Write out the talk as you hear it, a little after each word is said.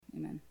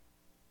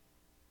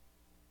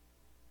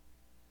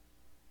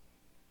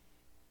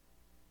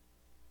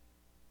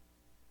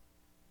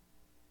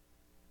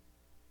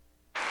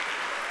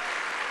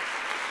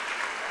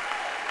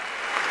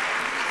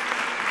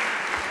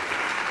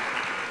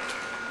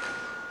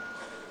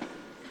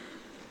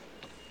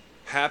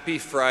Happy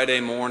Friday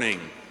morning,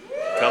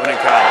 Covenant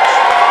College.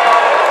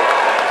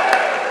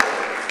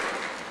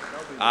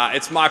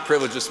 It's my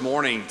privilege this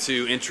morning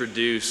to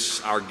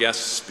introduce our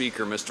guest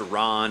speaker, Mr.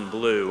 Ron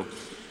Blue.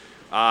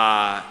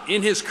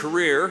 In his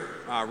career,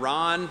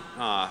 Ron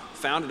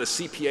founded a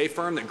CPA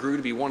firm that grew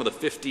to be one of the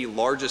 50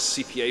 largest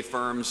CPA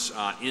firms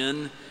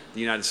in the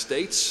United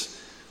States.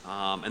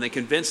 And they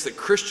convinced that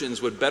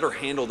Christians would better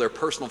handle their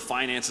personal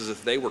finances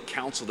if they were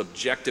counseled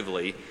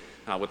objectively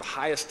with the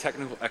highest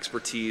technical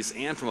expertise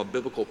and from a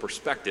biblical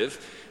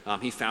perspective.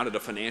 He founded a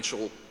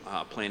financial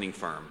planning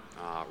firm,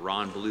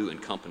 Ron Blue and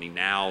Company,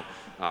 now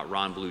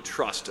Ron Blue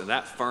Trust. And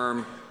that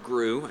firm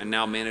grew and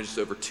now manages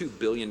over $2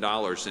 billion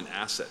in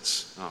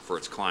assets for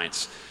its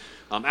clients.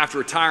 After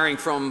retiring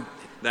from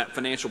that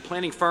financial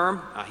planning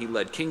firm, he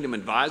led Kingdom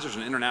Advisors,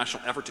 an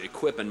international effort to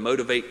equip and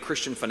motivate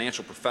Christian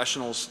financial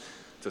professionals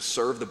to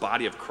serve the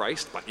body of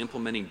Christ by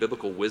implementing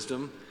biblical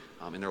wisdom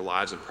in their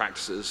lives and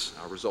practices,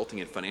 resulting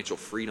in financial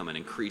freedom and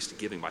increased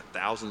giving by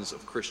thousands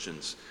of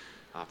Christians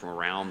from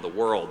around the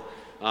world.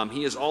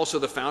 He is also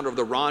the founder of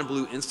the Ron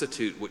Blue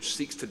Institute, which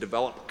seeks to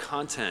develop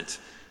content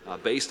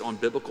based on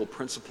biblical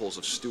principles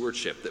of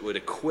stewardship that would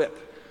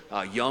equip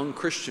young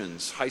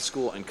Christians, high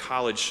school and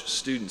college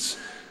students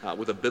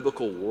with a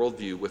biblical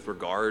worldview with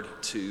regard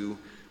to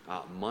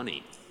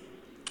money.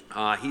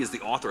 He is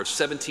the author of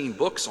 17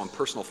 books on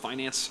personal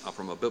finance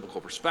from a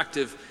biblical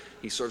perspective.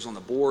 He serves on the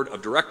board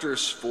of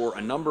directors for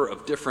a number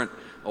of different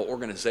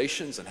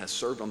organizations and has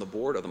served on the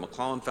board of the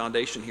McClellan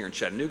Foundation here in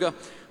Chattanooga.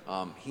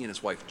 He and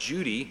his wife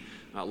Judy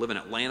live in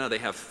Atlanta. They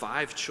have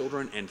 5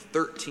 children and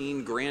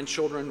 13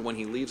 grandchildren. When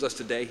he leaves us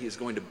today, he is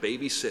going to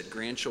babysit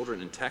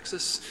grandchildren in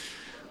Texas.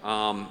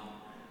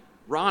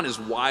 Ron is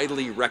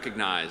widely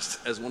recognized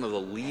as one of the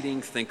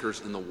leading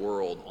thinkers in the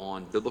world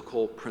on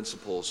biblical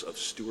principles of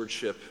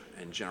stewardship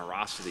and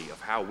generosity,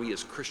 of how we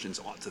as Christians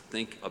ought to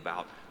think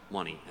about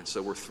money. And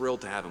so we're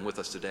thrilled to have him with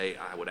us today.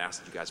 I would ask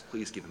that you guys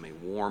please give him a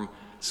warm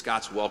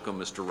Scots welcome,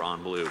 Mr.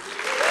 Ron Blue.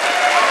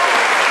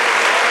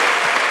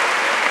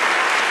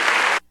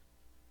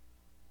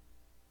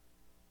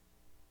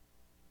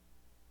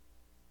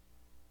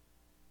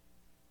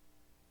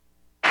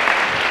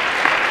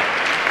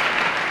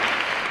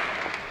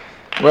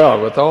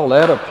 Well, with all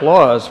that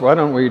applause, why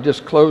don't we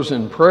just close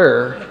in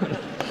prayer?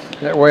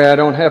 That way I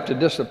don't have to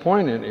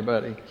disappoint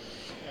anybody.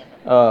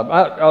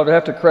 I'll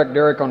have to correct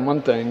Derek on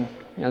one thing,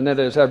 and that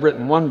is I've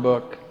written one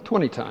book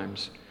 20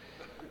 times.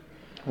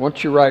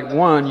 Once you write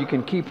one, you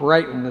can keep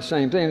writing the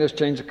same thing. Just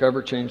change the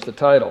cover, change the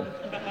title.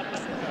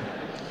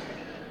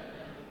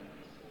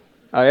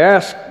 I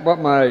asked what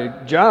my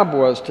job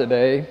was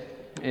today,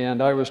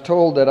 and I was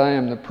told that I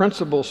am the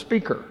principal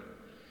speaker.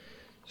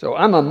 So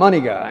I'm a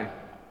money guy,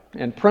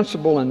 and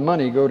principle and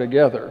money go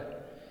together.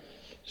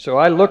 So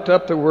I looked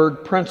up the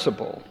word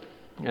principle,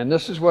 and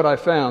this is what I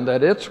found,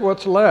 that it's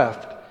what's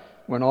left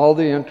when all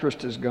the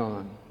interest is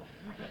gone.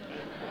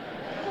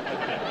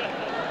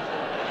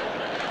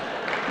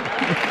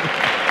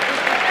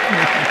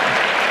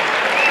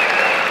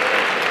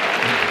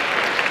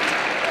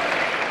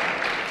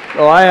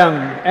 So I am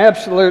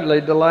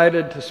absolutely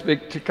delighted to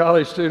speak to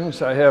college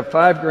students. I have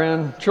 5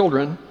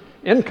 grandchildren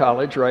in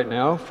college right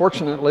now.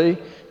 Fortunately,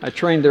 I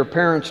trained their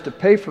parents to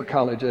pay for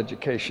college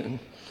education.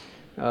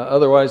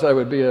 Otherwise, I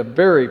would be a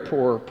very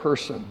poor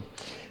person.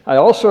 I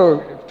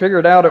also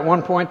figured out at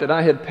one point that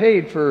I had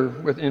paid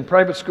in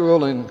private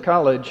school and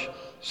college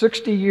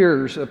 60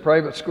 years of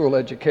private school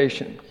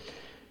education.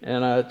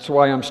 And that's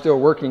why I'm still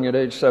working at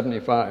age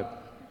 75.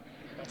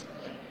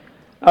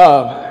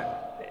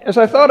 As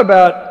I thought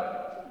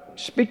about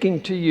speaking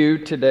to you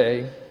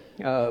today,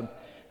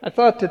 I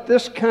thought that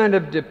this kind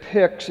of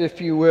depicts,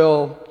 if you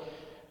will,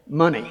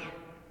 money.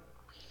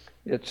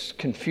 It's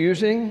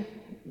confusing.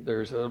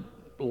 There's a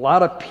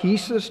lot of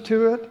pieces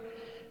to it.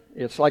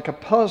 It's like a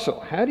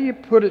puzzle. How do you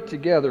put it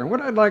together? And what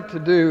I'd like to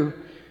do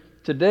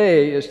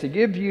today is to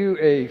give you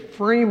a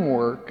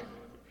framework,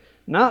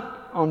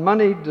 not on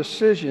money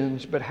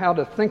decisions, but how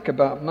to think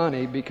about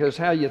money, because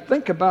how you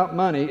think about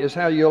money is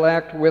how you'll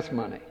act with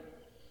money.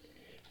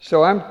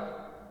 So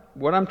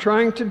what I'm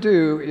trying to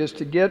do is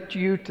to get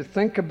you to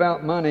think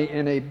about money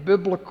in a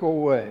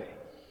biblical way.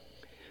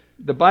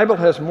 The Bible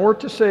has more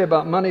to say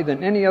about money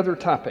than any other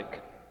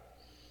topic.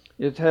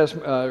 It has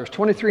there's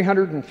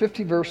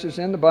 2,350 verses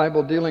in the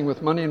Bible dealing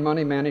with money and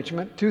money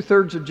management.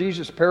 2/3 of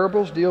Jesus'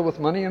 parables deal with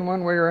money in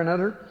one way or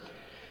another.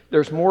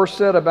 There's more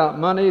said about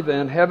money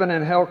than heaven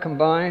and hell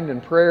combined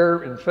in prayer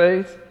and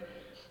faith.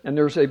 And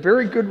there's a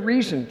very good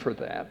reason for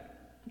that.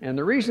 And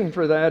the reason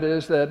for that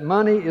is that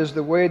money is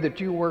the way that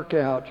you work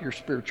out your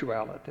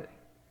spirituality.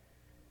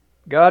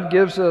 God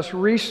gives us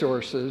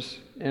resources,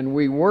 and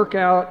we work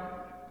out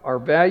our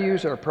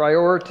values, our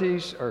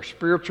priorities, our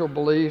spiritual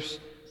beliefs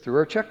through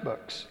our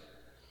checkbooks.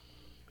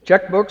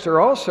 Checkbooks are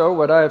also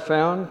what I have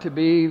found to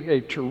be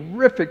a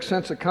terrific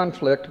sense of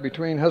conflict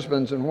between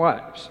husbands and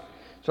wives.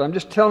 So I'm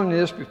just telling you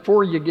this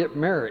before you get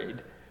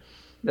married,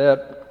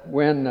 that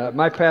when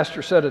my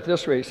pastor said it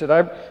this way, he said,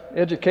 I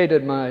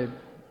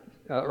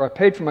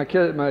paid for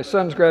my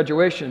son's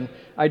graduation.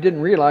 I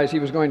didn't realize he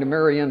was going to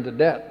marry into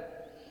debt.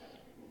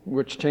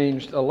 which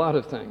changed a lot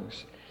of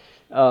things.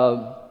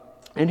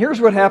 And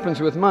here's what happens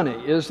with money,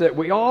 is that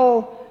we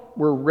all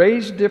were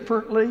raised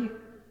differently.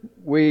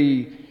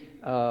 We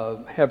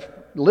have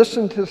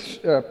listened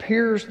to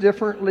peers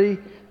differently.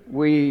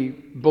 We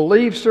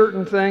believe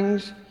certain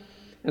things.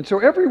 And so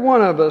every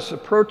one of us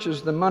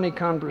approaches the money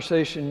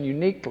conversation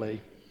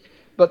uniquely.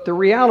 But the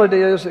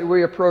reality is that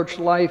we approach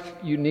life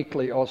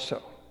uniquely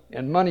also.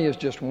 And money is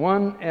just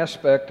one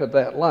aspect of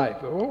that life.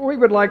 But what we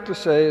would like to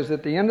say is,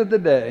 at the end of the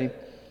day,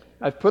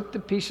 I've put the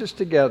pieces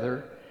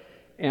together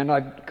and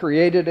I've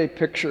created a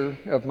picture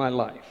of my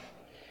life.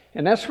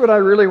 And that's what I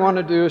really want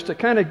to do, is to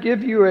kind of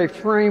give you a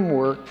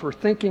framework for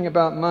thinking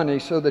about money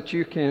so that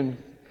you can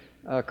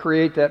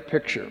create that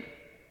picture.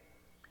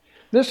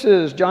 This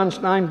is, John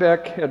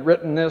Steinbeck had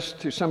written this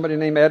to somebody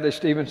named Adlai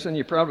Stevenson.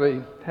 You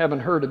probably haven't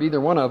heard of either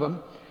one of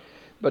them.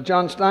 But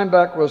John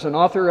Steinbeck was an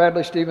author.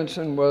 Adlai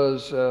Stevenson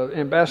was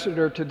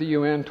ambassador to the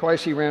UN.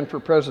 Twice he ran for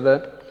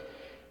president.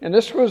 And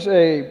this was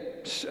a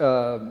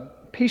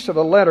piece of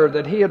a letter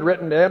that he had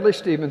written to Adlai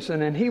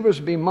Stevenson, and he was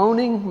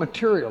bemoaning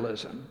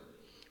materialism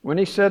when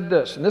he said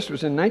this, and this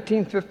was in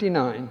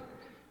 1959,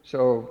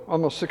 so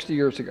almost 60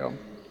 years ago.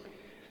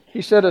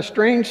 He said, "A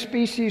strange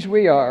species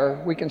we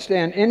are. We can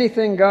stand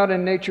anything God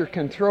and nature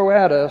can throw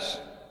at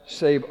us,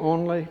 save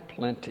only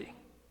plenty.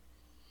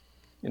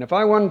 And if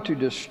I wanted to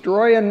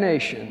destroy a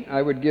nation,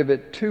 I would give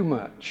it too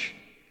much,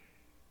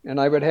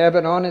 and I would have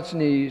it on its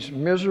knees,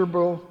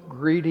 miserable,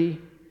 greedy,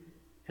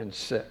 and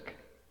sick."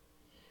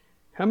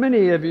 How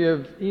many of you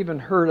have even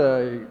heard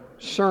a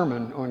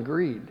sermon on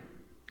greed?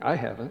 I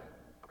haven't,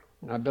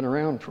 and I've been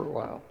around for a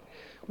while.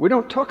 We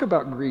don't talk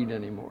about greed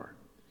anymore.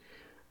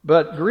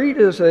 But greed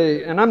is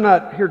and I'm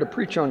not here to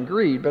preach on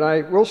greed, but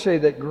I will say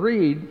that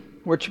greed,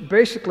 which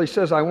basically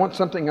says I want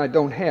something I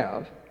don't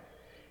have,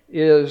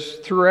 is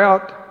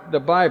throughout the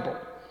Bible.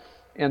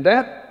 And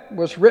that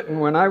was written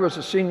when I was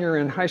a senior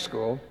in high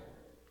school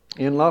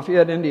in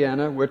Lafayette,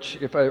 Indiana, which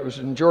if I was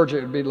in Georgia,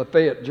 it would be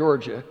Lafayette,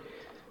 Georgia.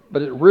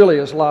 But it really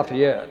is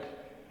Lafayette.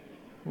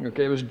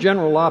 Okay, it was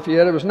General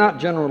Lafayette. It was not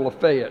General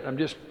Lafayette. I'm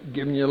just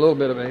giving you a little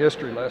bit of a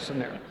history lesson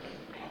there.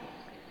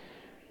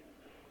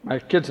 My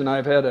kids and I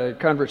have had a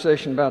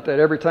conversation about that.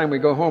 Every time we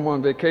go home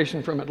on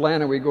vacation from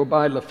Atlanta, we go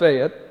by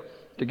Lafayette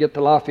to get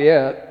to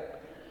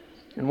Lafayette.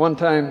 And one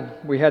time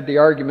we had the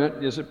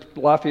argument, is it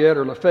Lafayette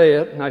or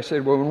Lafayette? And I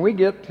said, well, when we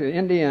get to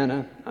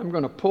Indiana, I'm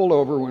going to pull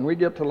over when we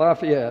get to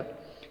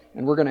Lafayette,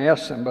 and we're going to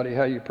ask somebody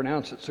how you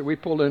pronounce it. So we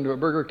pulled into a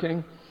Burger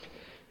King,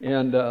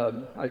 and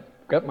I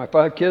got my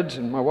 5 kids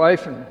and my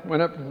wife and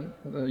went up, and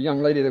the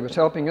young lady that was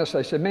helping us,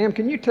 I said, "Ma'am,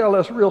 can you tell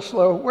us real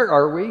slow, where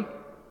are we?"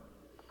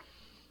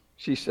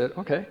 She said,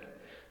 "Okay,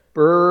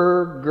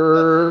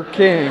 Burger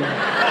King."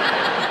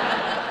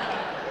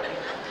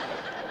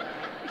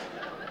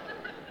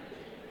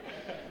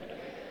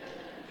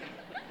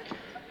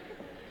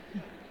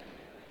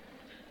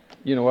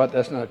 You know what?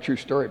 That's not a true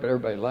story, but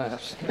everybody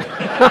laughs.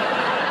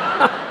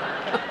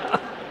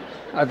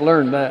 I've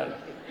learned that.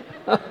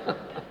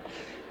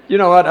 You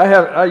know what?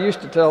 I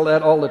used to tell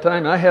that all the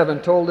time. I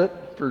haven't told it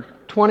for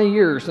 20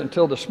 years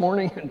until this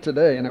morning and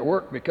today, and it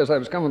worked because I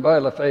was coming by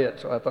Lafayette,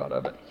 so I thought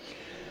of it.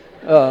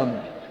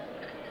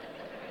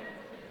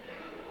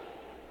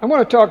 I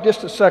want to talk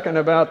just a second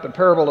about the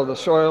parable of the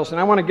soils, and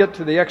I want to get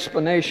to the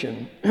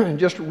explanation and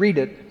just read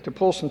it to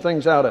pull some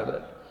things out of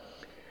it.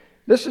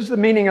 This is the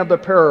meaning of the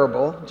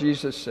parable.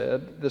 Jesus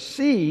said, "The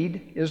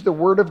seed is the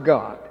word of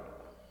God.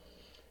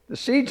 The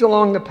seeds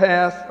along the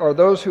path are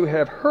those who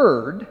have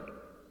heard.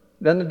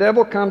 Then the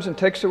devil comes and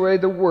takes away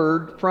the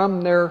word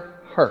from their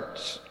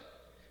hearts."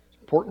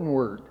 Important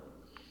word.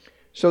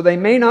 "So they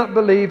may not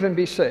believe and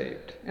be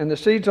saved. And the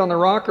seeds on the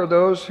rock are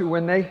those who,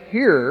 when they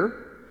hear,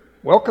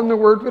 welcome the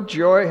word with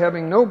joy,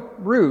 having no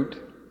root.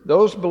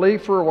 Those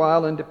believe for a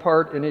while and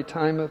depart in a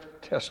time of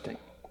testing.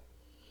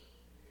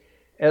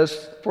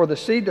 As for the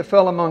seed that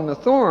fell among the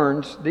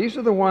thorns, these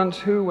are the ones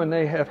who, when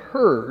they have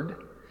heard,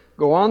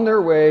 go on their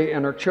way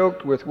and are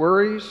choked with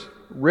worries,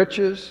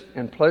 riches,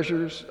 and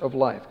pleasures of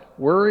life."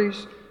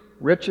 Worries,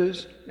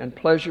 riches, and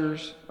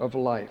pleasures of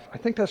life. I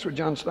think that's what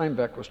John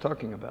Steinbeck was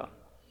talking about.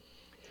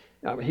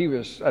 Now,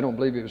 I don't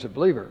believe he was a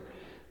believer.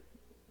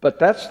 But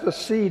that's the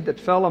seed that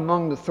fell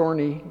among the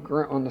thorny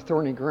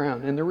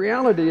ground. And the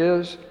reality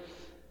is,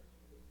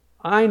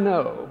 I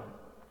know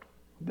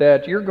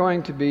that you're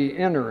going to be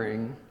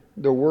entering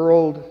the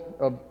world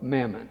of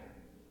mammon.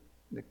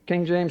 The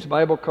King James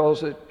Bible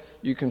calls it,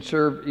 you can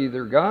serve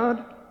either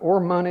God or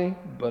money,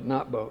 but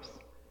not both.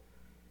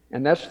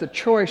 And that's the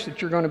choice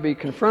that you're going to be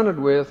confronted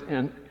with,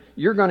 and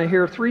you're going to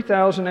hear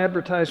 3,000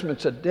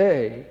 advertisements a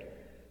day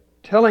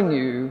telling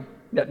you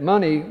that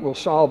money will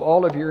solve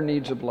all of your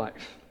needs of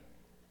life.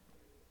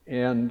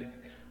 And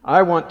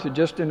I want to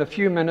just in a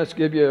few minutes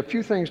give you a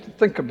few things to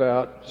think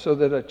about so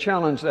that I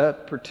challenge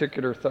that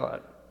particular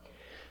thought.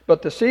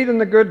 But the seed in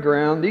the good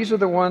ground, these are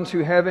the ones who,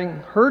 having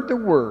heard the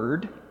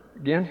word,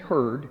 again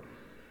heard,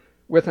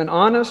 with an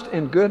honest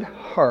and good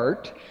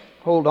heart,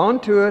 hold on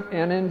to it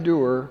and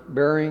endure,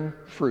 bearing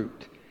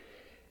fruit.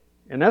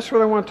 And that's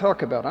what I want to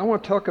talk about. I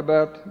want to talk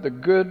about the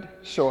good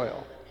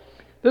soil.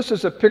 This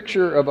is a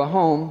picture of a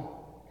home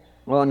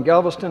on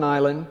Galveston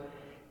Island,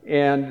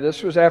 and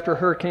this was after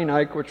Hurricane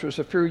Ike, which was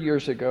a few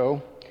years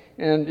ago.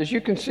 And as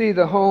you can see,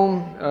 the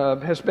home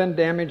has been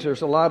damaged.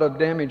 There's a lot of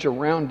damage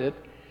around it.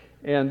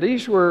 And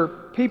these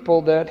were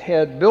people that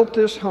had built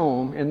this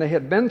home, and they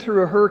had been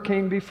through a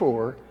hurricane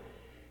before,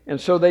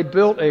 and so they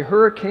built a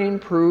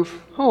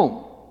hurricane-proof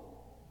home.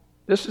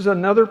 This is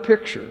another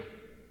picture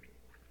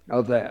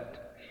of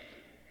that.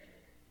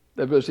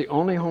 That was the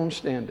only home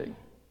standing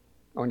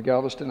on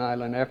Galveston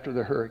Island after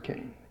the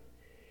hurricane.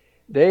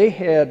 They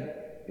had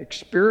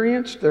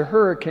experienced the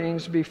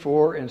hurricanes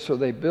before, and so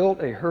they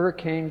built a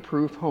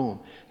hurricane-proof home.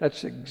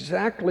 That's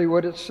exactly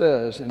what it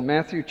says in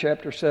Matthew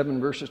chapter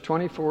 7, verses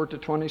 24 to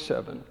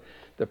 27.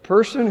 The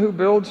person who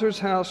builds his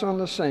house on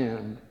the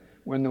sand,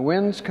 when the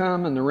winds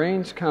come and the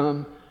rains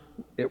come,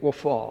 it will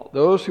fall.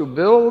 Those who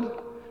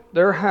build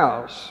their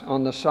house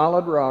on the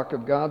solid rock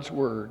of God's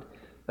word,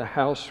 the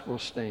house will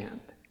stand.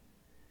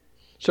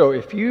 So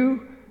if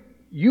you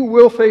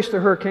will face the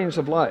hurricanes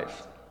of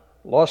life.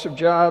 Loss of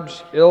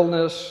jobs,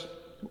 illness,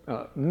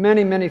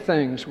 many, many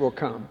things will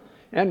come.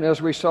 And as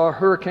we saw,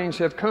 hurricanes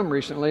have come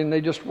recently, and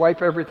they just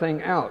wipe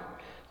everything out.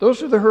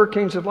 Those are the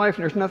hurricanes of life,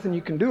 and there's nothing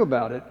you can do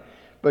about it.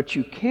 But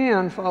you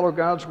can follow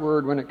God's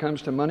word when it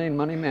comes to money and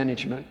money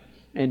management,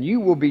 and you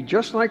will be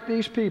just like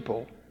these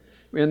people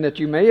in that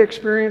you may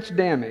experience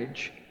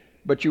damage,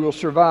 but you will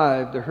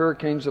survive the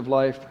hurricanes of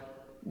life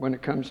when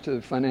it comes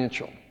to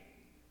financial.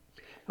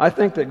 I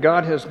think that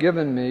God has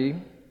given me,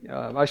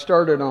 I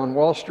started on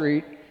Wall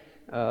Street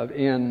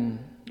in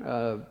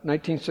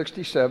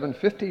 1967,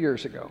 50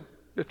 years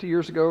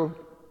ago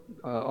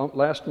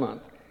last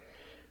month.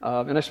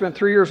 And I spent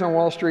 3 years on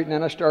Wall Street, and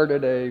then I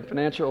started a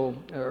financial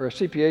or a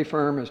CPA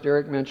firm, as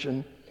Derek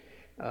mentioned,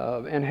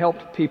 and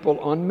helped people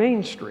on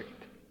Main Street.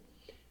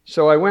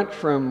 So I went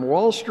from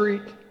Wall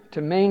Street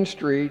to Main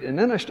Street, and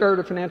then I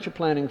started a financial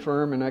planning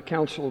firm, and I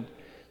counseled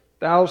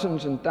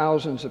thousands and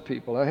thousands of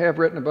people. I have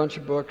written a bunch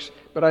of books,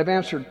 but I've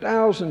answered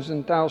thousands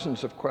and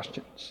thousands of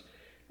questions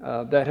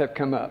that have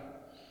come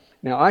up.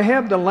 Now, I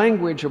have the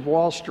language of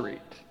Wall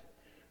Street,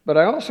 but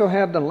I also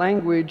have the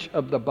language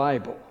of the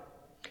Bible.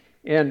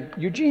 And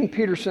Eugene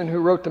Peterson, who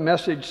wrote the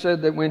Message,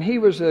 said that when he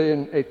was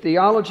a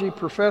theology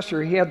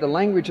professor, he had the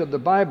language of the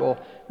Bible.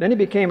 Then he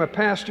became a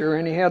pastor,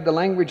 and he had the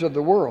language of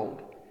the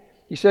world.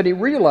 He said he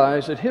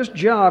realized that his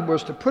job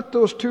was to put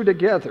those two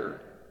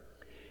together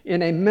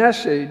in a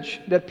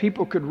message that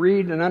people could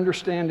read and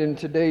understand in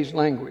today's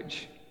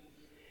language.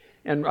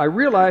 And I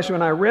realized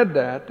when I read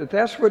that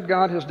that's what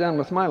God has done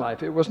with my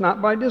life. It was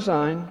not by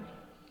design.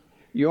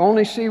 You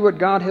only see what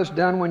God has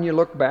done when you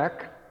look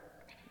back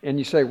and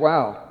you say,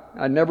 wow,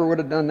 I never would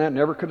have done that,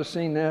 never could have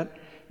seen that,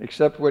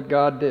 except what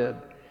God did.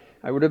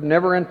 I would have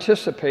never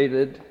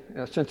anticipated,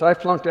 since I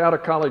flunked out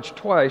of college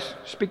twice,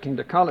 speaking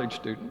to college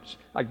students.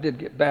 I did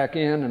get back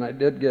in, and I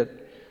did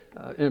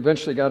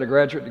eventually got a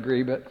graduate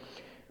degree, but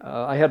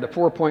I had to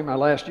 4-point my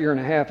last year and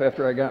a half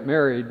after I got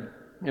married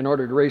in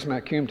order to raise my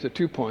cum to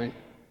 2-point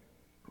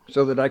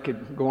so that I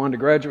could go on to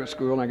graduate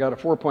school, and I got a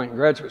 4-point in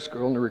graduate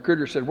school, and the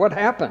recruiter said, "What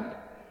happened?"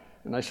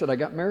 And I said, "I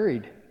got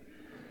married."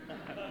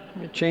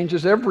 It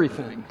changes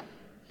everything.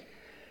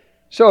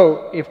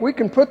 So if we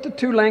can put the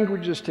two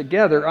languages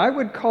together, I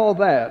would call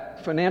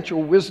that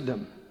financial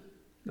wisdom.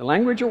 The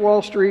language of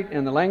Wall Street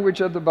and the language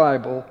of the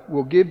Bible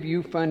will give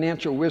you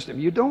financial wisdom.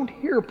 You don't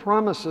hear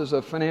promises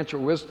of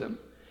financial wisdom.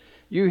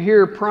 You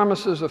hear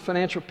promises of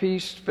financial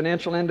peace,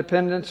 financial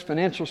independence,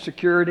 financial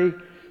security,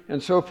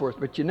 and so forth,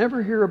 but you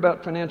never hear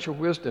about financial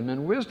wisdom.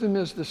 And wisdom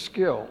is the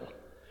skill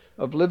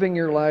of living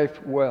your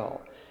life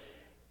well.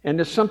 And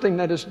it's something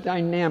that is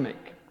dynamic.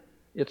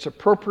 It's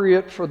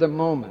appropriate for the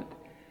moment.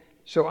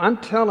 So I'm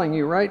telling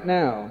you right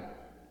now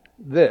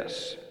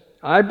this.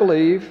 I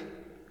believe,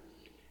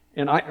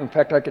 and in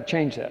fact, I could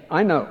change that.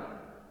 I know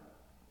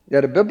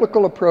that a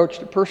biblical approach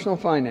to personal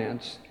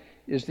finance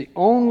is the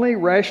only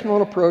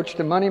rational approach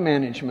to money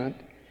management,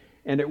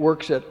 and it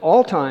works at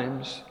all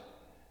times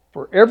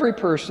for every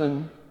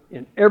person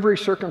in every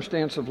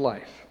circumstance of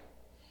life.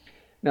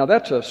 Now,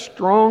 that's a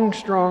strong,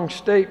 strong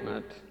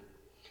statement,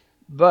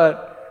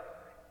 but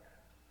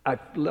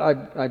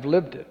I've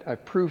lived it.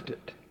 I've proved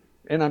it.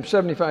 And I'm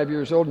 75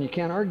 years old, and you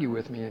can't argue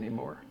with me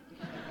anymore.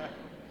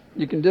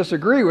 You can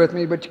disagree with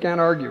me, but you can't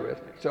argue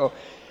with me. So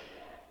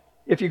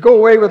if you go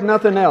away with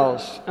nothing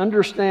else,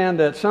 understand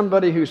that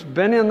somebody who's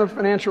been in the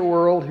financial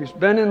world, who's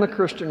been in the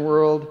Christian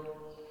world,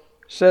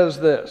 says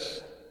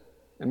this.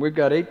 And we've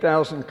got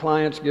 8,000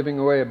 clients giving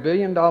away $1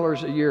 billion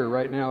a year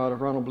right now out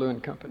of Ronald Blue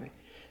and Company.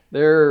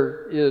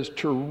 There is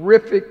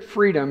terrific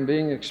freedom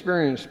being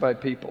experienced by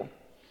people.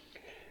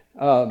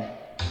 I'm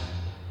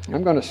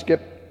going to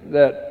skip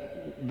that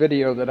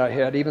video that I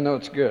had, even though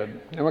it's good.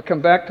 I'm going to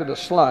come back to the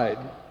slide,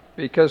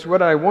 because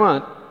what I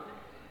want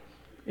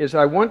is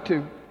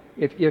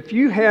if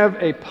you have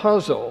a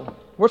puzzle,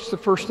 what's the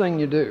first thing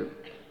you do?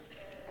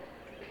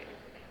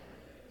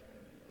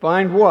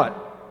 Find what?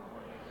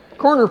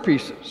 Corner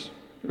pieces.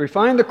 We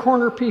find the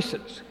corner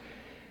pieces.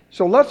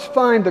 So let's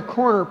find the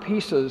corner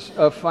pieces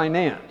of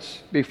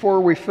finance before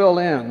we fill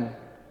in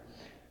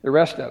the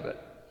rest of it.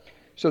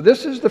 So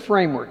this is the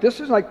framework. This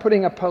is like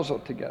putting a puzzle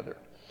together.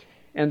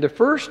 And the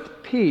first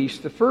piece,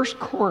 the first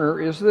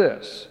corner is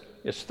this.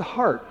 It's the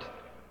heart.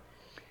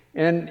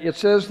 And it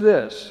says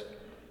this: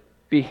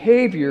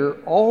 behavior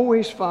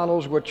always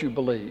follows what you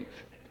believe.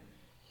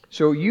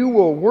 So you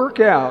will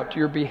work out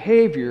your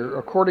behavior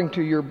according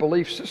to your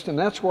belief system.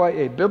 That's why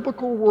a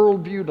biblical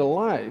worldview to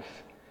life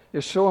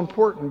is so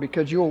important,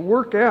 because you'll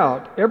work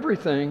out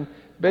everything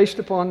based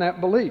upon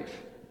that belief.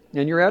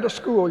 And you're at a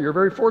school, you're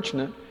very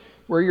fortunate,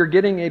 where you're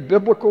getting a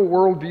biblical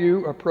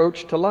worldview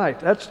approach to life.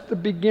 That's the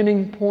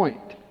beginning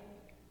point.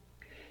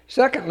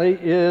 Secondly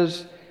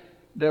is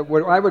that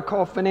what I would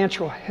call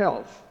financial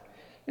health.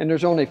 And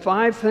there's only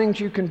 5 things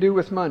you can do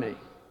with money.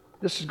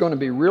 This is going to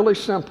be really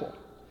simple.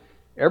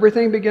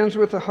 Everything begins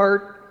with the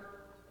heart.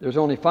 There's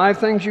only 5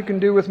 things you can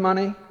do with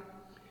money.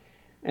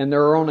 And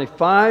there are only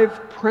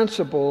 5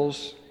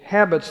 principles,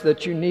 habits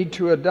that you need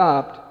to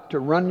adopt to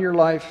run your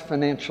life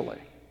financially.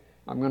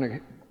 I'm going to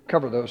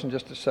cover those in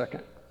just a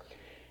second.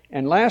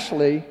 And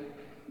lastly,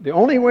 the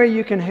only way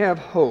you can have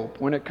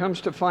hope when it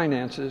comes to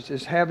finances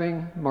is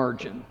having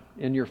margin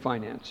in your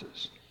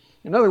finances.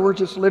 In other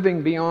words, it's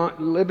living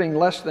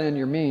less than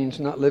your means,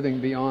 not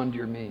living beyond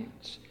your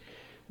means.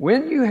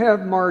 When you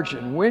have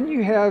margin, when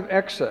you have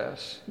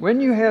excess, when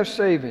you have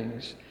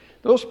savings,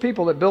 those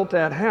people that built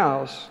that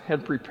house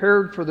had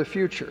prepared for the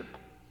future.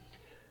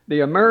 The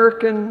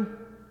American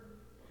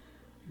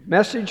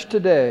message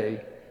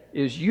today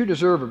is you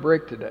deserve a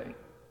break today.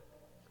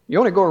 You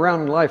only go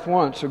around in life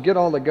once, so get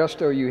all the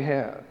gusto you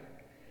have.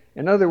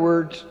 In other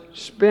words,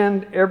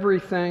 spend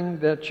everything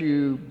that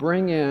you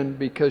bring in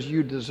because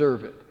you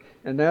deserve it.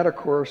 And that, of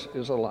course,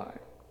 is a lie.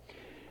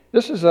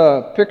 This is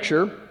a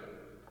picture.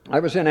 I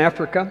was in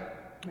Africa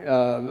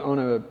on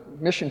a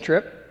mission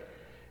trip,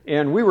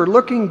 and we were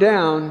looking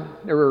down.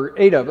 There were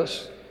 8 of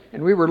us,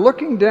 and we were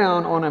looking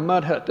down on a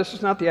mud hut. This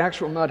is not the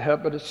actual mud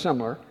hut, but it's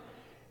similar.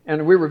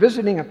 And we were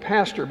visiting a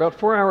pastor about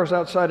 4 hours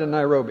outside of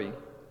Nairobi.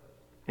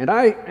 And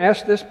I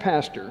asked this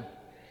pastor,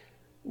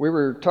 we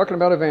were talking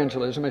about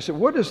evangelism. I said,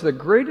 what is the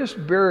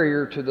greatest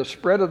barrier to the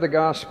spread of the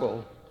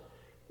gospel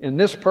in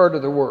this part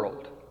of the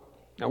world?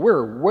 Now,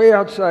 we're way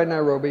outside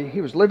Nairobi.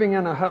 He was living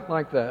in a hut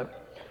like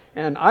that.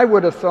 And I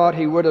would have thought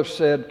he would have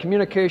said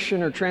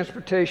communication or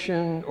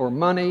transportation or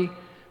money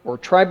or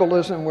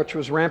tribalism, which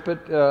was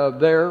rampant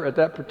there at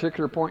that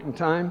particular point in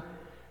time.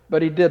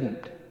 But he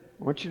didn't.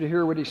 I want you to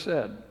hear what he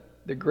said.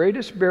 The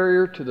greatest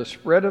barrier to the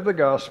spread of the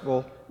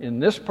gospel in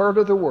this part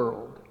of the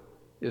world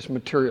is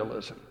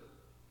materialism.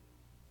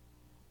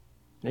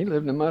 He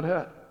lived in a mud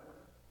hut.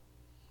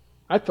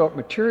 I thought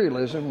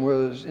materialism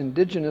was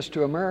indigenous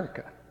to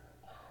America.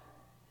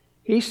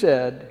 He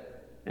said,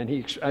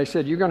 I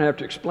said, you're going to have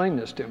to explain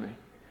this to me.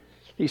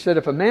 He said,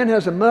 if a man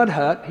has a mud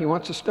hut, he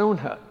wants a stone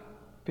hut.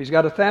 If he's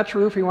got a thatch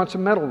roof, he wants a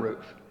metal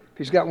roof. If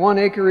he's got 1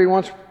 acre, he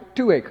wants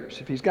 2 acres.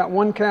 If he's got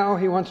 1 cow,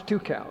 he wants 2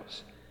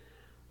 cows.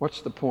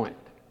 What's the point?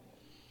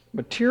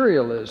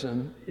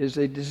 Materialism is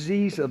a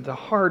disease of the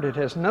heart. It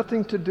has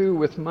nothing to do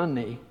with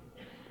money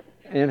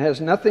and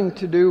has nothing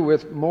to do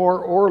with more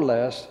or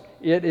less.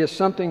 It is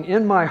something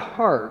in my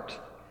heart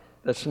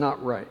that's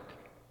not right.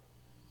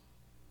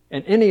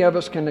 And any of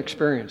us can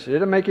experience it. It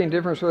doesn't make any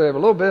difference whether they have a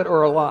little bit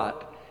or a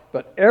lot.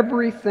 But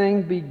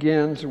everything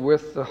begins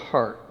with the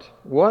heart.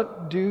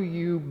 What do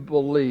you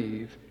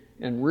believe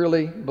and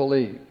really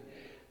believe?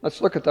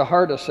 Let's look at the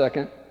heart a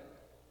second.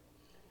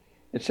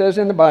 It says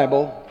in the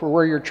Bible, for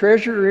where your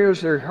treasure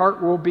is, their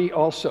heart will be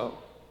also.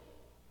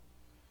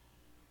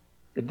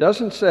 It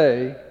doesn't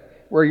say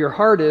where your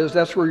heart is,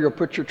 that's where you'll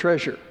put your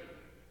treasure.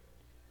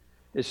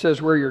 It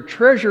says where your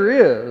treasure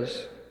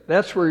is,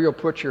 that's where you'll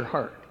put your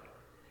heart.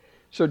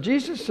 So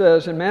Jesus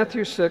says in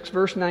Matthew 6,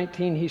 verse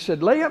 19, he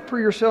said, lay up for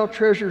yourself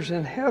treasures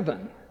in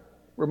heaven,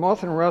 where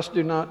moth and rust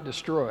do not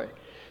destroy.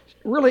 It's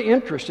really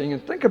interesting,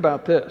 and think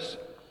about this,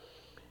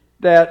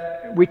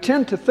 that we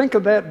tend to think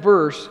of that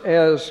verse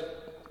as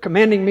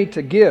commanding me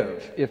to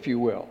give, if you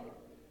will.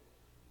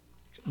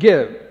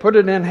 Give, put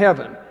it in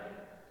heaven.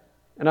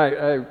 And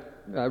I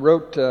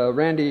wrote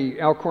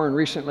Randy Alcorn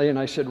recently, and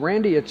I said,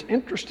 Randy, it's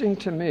interesting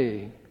to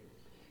me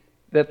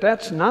that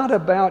that's not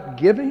about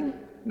giving,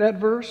 that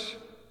verse.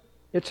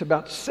 It's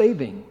about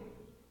saving.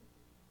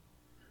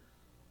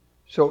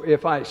 So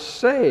if I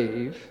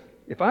save,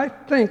 if I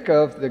think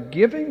of the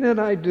giving that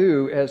I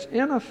do as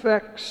in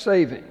effect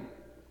saving,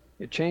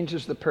 it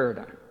changes the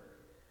paradigm.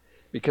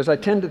 Because I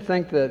tend to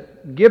think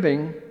that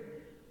giving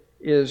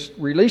is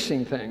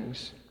releasing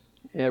things,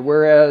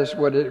 whereas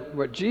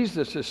what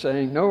Jesus is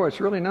saying, no,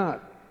 it's really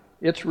not.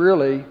 It's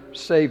really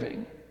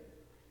saving.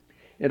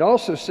 It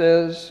also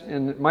says,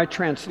 in my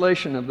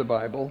translation of the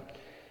Bible,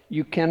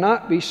 you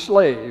cannot be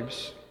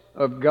slaves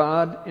of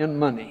God and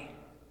money.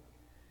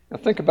 Now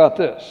think about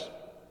this.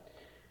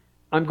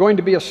 I'm going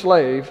to be a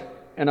slave,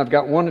 and I've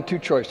got 1 of 2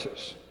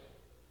 choices.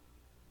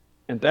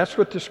 And that's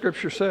what the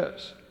Scripture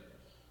says.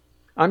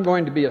 I'm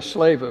going to be a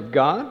slave of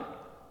God,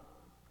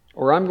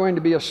 or I'm going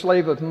to be a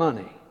slave of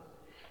money.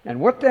 And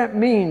what that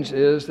means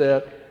is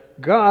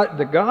that God,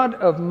 the God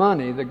of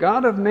money, the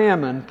God of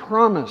mammon,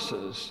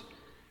 promises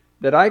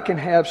that I can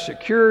have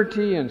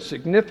security and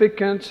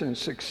significance and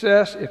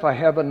success if I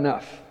have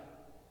enough.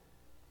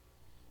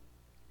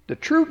 The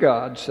true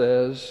God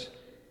says,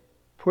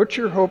 put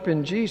your hope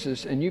in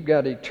Jesus and you've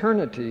got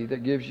eternity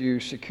that gives you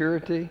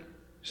security,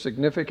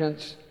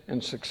 significance,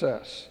 and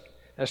success.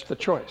 That's the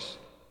choice.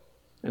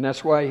 And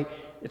that's why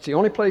it's the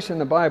only place in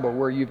the Bible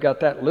where you've got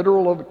that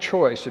literal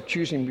choice of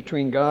choosing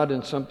between God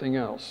and something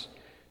else.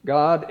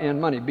 God and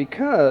money,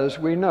 because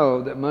we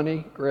know that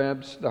money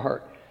grabs the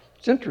heart.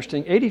 It's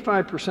interesting,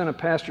 85% of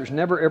pastors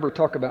never ever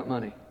talk about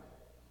money,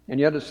 and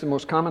yet it's the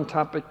most common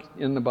topic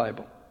in the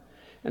Bible.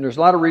 And there's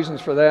a lot of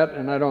reasons for that,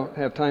 and I don't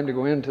have time to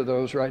go into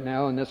those right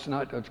now, and that's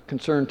not of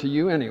concern to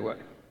you anyway.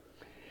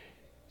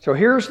 So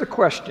here's the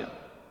question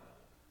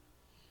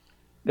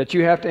that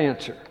you have to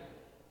answer.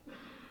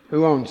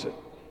 Who owns it?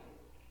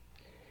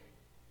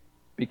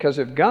 Because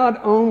if God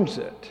owns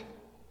it,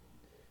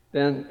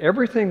 then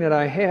everything that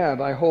I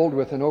have, I hold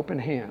with an open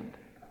hand.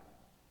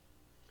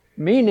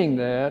 Meaning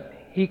that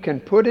He can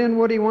put in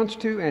what He wants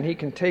to, and He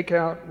can take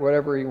out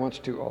whatever He wants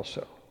to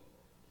also.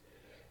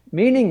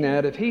 Meaning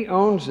that if He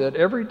owns it,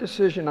 every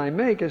decision I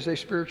make is a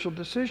spiritual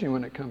decision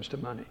when it comes to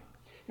money.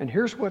 And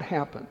here's what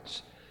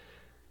happens.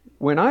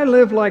 When I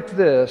live like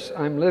this,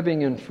 I'm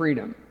living in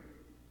freedom.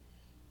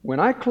 When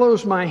I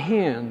close my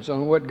hands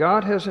on what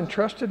God has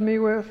entrusted me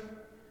with,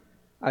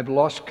 I've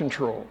lost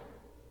control.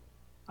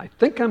 I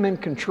think I'm in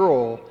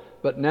control,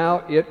 but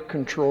now it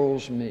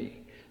controls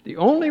me. The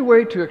only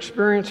way to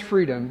experience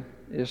freedom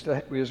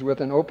is with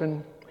an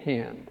open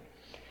hand.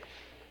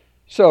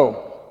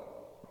 So,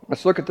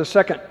 let's look at the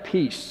second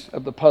piece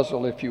of the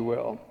puzzle, if you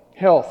will.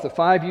 Health, the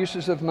 5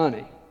 uses of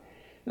money.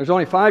 There's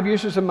only 5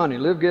 uses of money.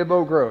 Live, give,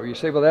 owe, grow. You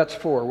say, well, that's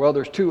 4. Well,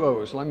 there's 2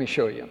 O's. Let me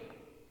show you.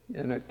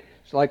 And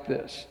it's like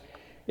this.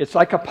 It's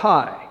like a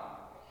pie.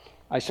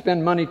 I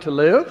spend money to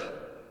live.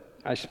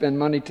 I spend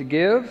money to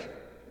give.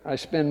 I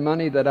spend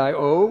money that I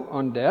owe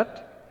on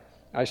debt.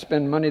 I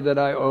spend money that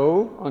I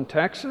owe on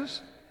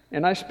taxes.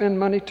 And I spend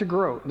money to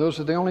grow. Those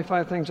are the only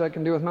 5 things I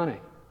can do with money.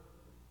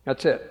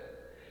 That's it.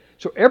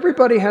 So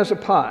everybody has a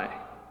pie.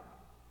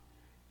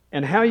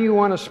 And how you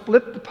want to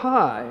split the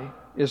pie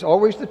is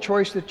always the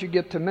choice that you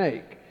get to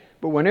make.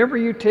 But whenever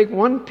you take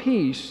one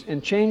piece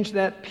and change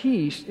that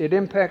piece, it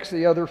impacts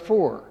the other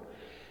 4.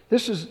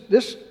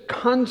 This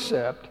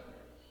concept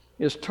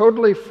is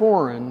totally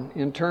foreign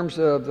in terms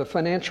of the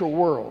financial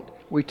world.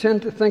 We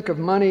tend to think of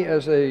money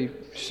as a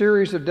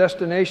series of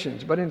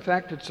destinations, but in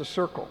fact it's a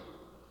circle.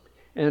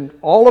 And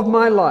all of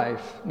my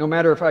life, no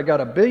matter if I got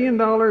 $1 billion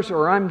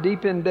or I'm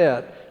deep in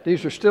debt,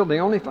 these are still the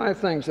only 5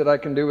 things that I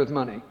can do with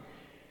money.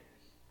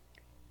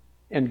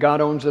 And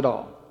God owns it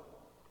all.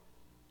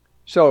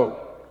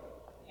 So,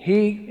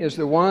 He is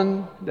the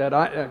one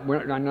that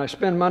when I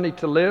spend money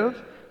to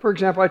live. For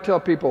example, I tell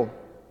people,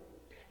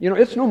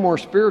 it's no more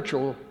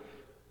spiritual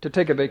to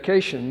take a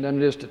vacation than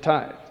it is to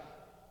tithe.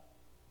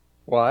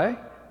 Why?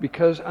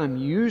 Because I'm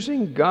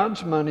using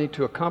God's money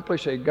to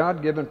accomplish a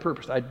God-given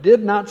purpose. I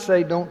did not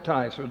say don't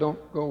tithe, so don't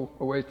go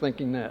away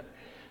thinking that.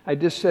 I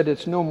just said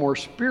it's no more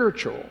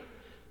spiritual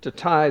to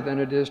tithe than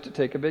it is to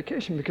take a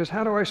vacation. Because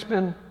how do I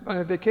spend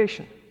my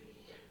vacation?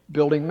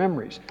 Building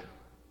memories.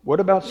 What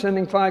about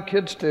sending 5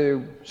 kids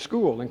to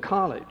school and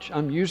college?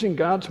 I'm using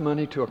God's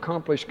money to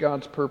accomplish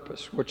God's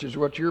purpose, which is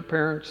what your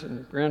parents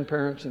and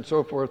grandparents and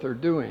so forth are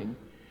doing.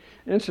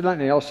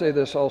 Incidentally, I'll say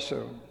this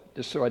also,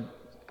 just so I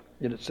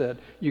get it said.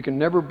 You can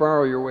never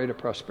borrow your way to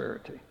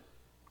prosperity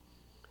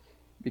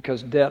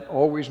because debt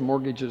always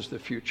mortgages the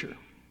future.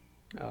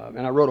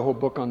 And I wrote a whole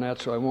book on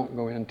that, so I won't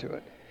go into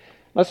it.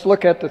 Let's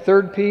look at the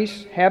third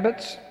piece,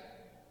 habits.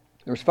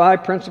 There's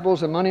 5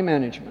 principles of money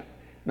management.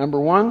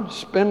 Number 1,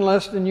 spend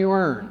less than you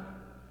earn.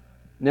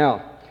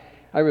 Now,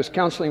 I was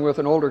counseling with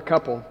an older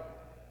couple,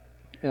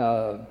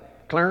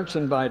 Clarence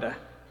and Vida,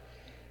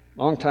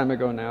 long time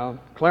ago now.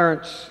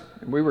 Clarence,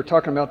 we were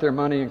talking about their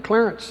money, and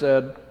Clarence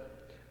said,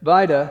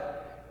 Vida,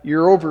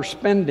 you're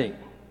overspending.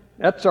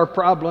 That's our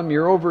problem,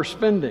 you're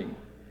overspending.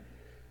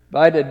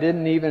 Vida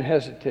didn't even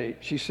hesitate.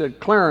 She said,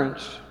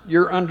 Clarence,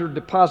 you're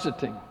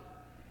under-depositing.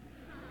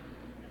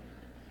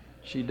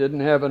 She didn't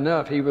have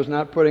enough. He was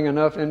not putting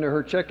enough into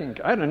her checking.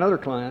 I had another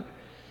client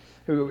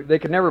who they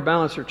could never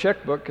balance her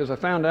checkbook because I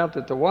found out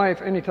that the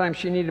wife, anytime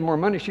she needed more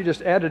money, she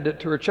just added it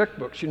to her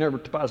checkbook. She never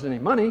deposited any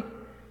money.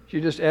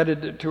 She just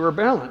added it to her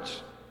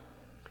balance.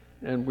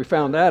 And we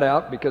found that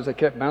out because they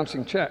kept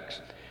bouncing checks.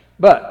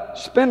 But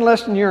spend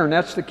less than you earn,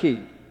 that's the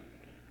key.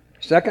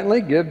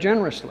 Secondly, give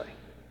generously.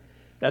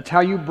 That's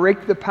how you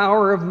break the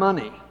power of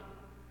money,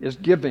 is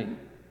giving.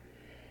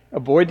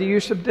 Avoid the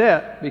use of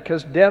debt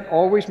because debt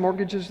always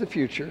mortgages the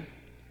future.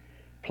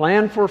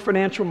 Plan for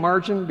financial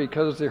margin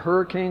because the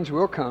hurricanes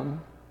will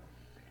come.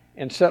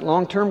 And set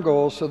long-term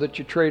goals so that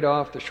you trade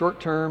off the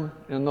short-term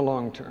and the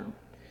long-term.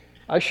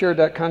 I shared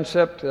that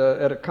concept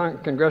at a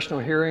congressional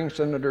hearing.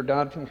 Senator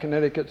Dodd from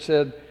Connecticut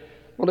said,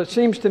 well, it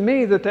seems to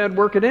me that that'd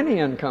work at any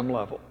income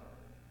level.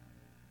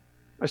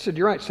 I said,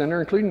 you're right,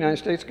 Senator, including the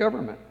United States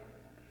government.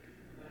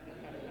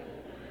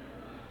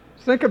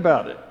 Think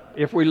about it.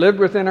 If we lived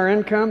within our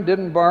income,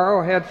 didn't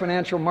borrow, had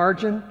financial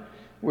margin,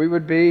 we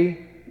would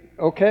be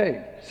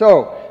okay.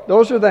 So,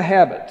 those are the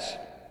habits.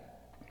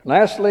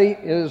 Lastly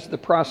is the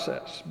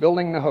process,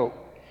 building the hope,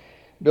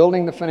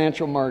 building the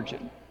financial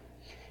margin.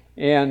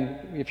 And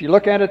if you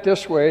look at it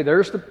this way,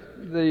 there's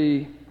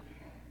the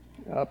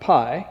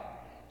pie.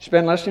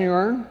 Spend less than you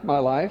earn, my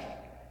life.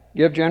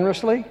 Give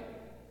generously.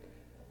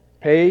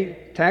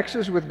 Pay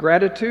taxes with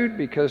gratitude,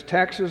 because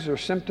taxes are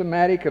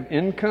symptomatic of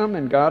income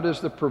and God is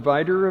the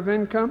provider of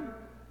income.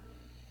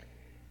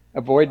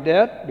 Avoid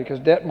debt, because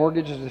debt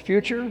mortgages the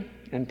future.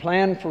 And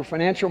plan for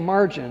financial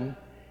margin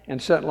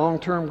and set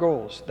long-term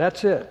goals.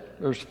 That's it.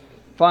 There's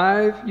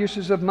 5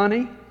 uses of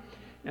money,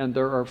 and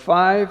there are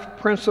 5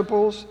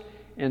 principles,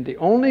 and the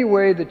only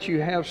way that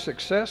you have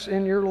success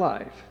in your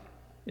life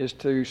is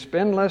to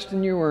spend less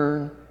than you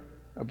earn,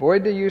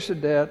 avoid the use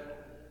of debt,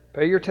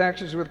 pay your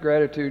taxes with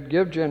gratitude,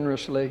 give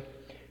generously,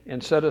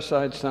 and set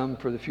aside some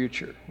for the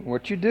future.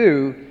 What you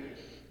do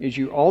is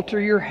you alter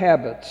your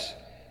habits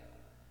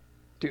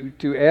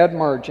to add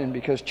margin,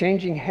 because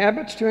changing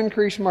habits to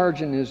increase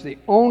margin is the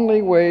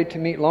only way to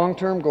meet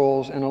long-term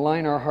goals and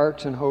align our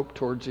hearts and hope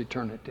towards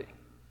eternity.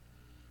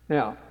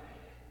 Now,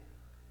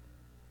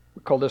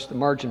 we call this the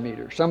margin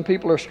meter. Some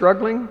people are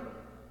struggling.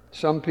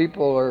 Some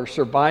people are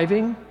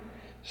surviving.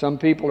 Some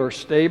people are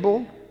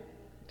stable.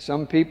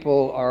 Some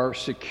people are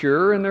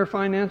secure in their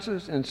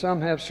finances, and some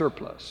have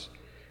surplus.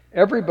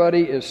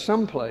 Everybody is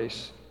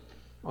someplace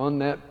on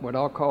that, what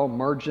I'll call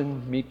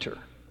margin meter.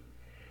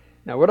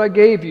 Now, what I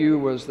gave you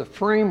was the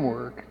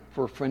framework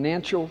for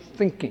financial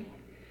thinking.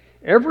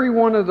 Every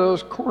one of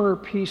those corner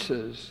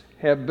pieces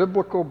have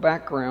biblical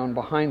background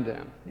behind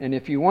them. And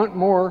if you want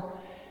more,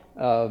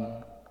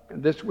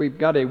 we've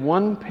got a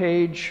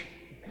one-page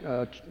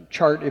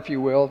chart, if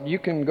you will. You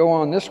can go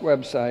on this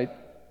website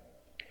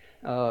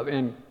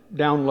and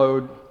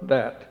download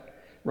that.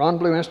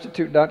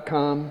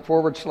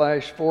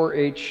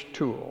 ronblueinstitute.com/4H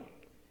tool.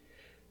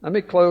 Let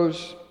me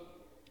close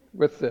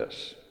with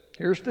this.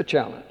 Here's the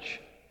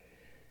challenge.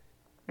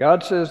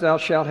 God says, "Thou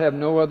shalt have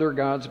no other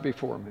gods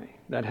before me."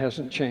 That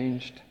hasn't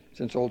changed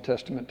since Old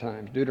Testament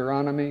times.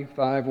 Deuteronomy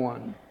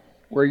 5:1.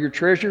 Where your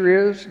treasure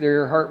is, there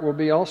your heart will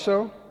be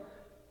also.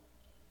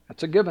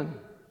 That's a given.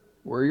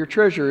 Where your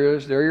treasure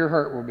is, there your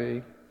heart will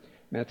be.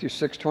 Matthew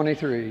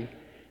 6:23.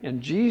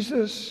 And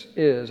Jesus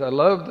is, I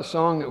love the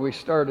song that we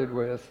started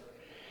with,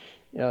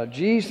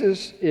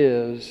 Jesus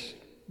is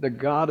the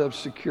God of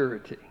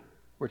security,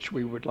 which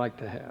we would like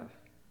to have.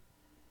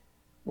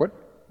 What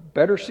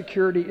better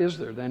security is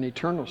there than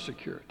eternal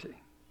security?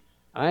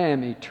 I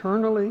am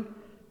eternally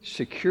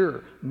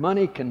secure.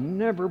 Money can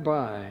never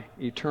buy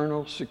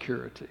eternal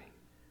security.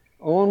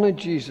 Only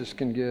Jesus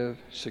can give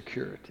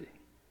security.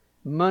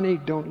 Money,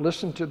 don't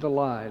listen to the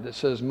lie that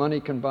says money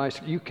can buy.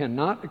 You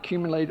cannot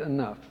accumulate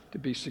enough to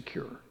be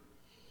secure.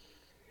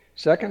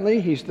 Secondly,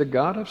 He's the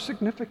God of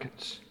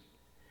significance.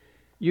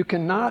 You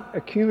cannot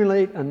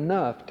accumulate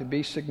enough to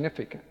be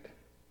significant.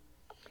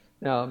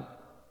 Now,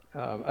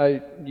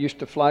 I used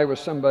to fly with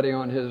somebody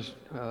on his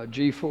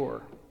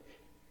G4.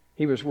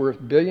 He was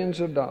worth billions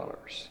of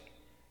dollars.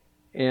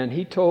 And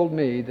he told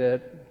me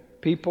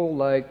that people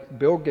like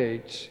Bill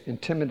Gates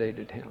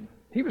intimidated him.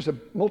 He was a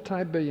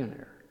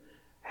multi-billionaire.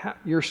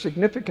 Your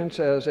significance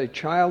as a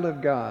child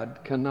of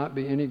God cannot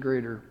be any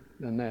greater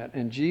than that.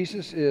 And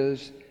Jesus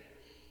is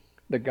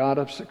the God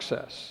of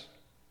success.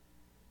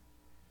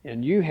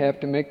 And you have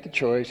to make the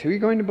choice. Who are you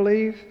going to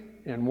believe?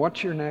 And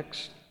what's your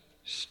next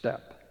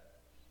step?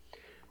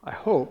 I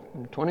hope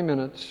in 20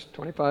 minutes,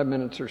 25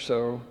 minutes or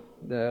so,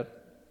 that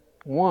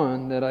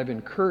I've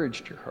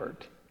encouraged your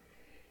heart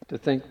to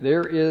think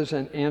there is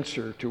an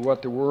answer to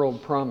what the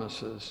world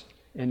promises,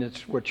 and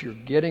it's what you're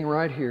getting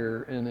right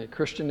here in a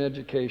Christian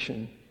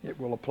education. It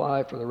will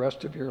apply for the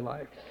rest of your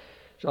life.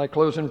 Shall I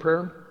close in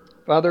prayer?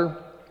 Father,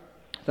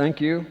 thank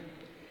you.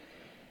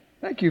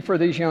 Thank you for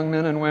these young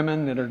men and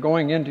women that are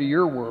going into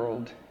your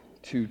world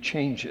to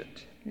change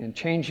it, and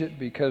change it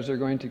because they're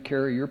going to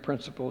carry your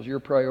principles,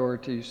 your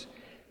priorities,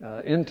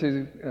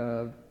 into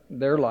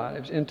their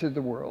lives, into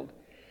the world.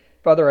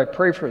 Father, I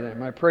pray for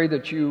them. I pray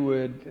that you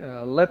would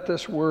let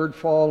this word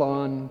fall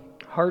on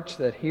hearts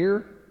that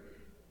hear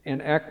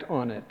and act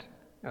on it,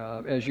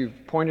 as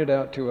you've pointed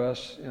out to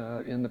us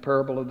in the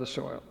parable of the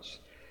soils.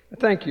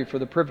 Thank you for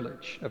the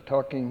privilege of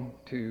talking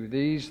to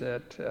these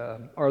that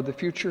are the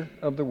future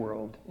of the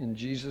world. In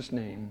Jesus'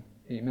 name,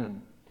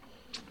 amen.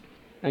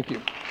 Thank you.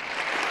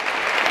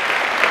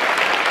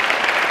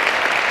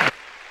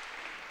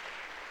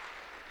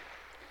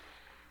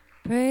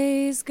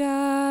 Praise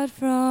God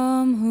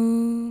from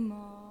whom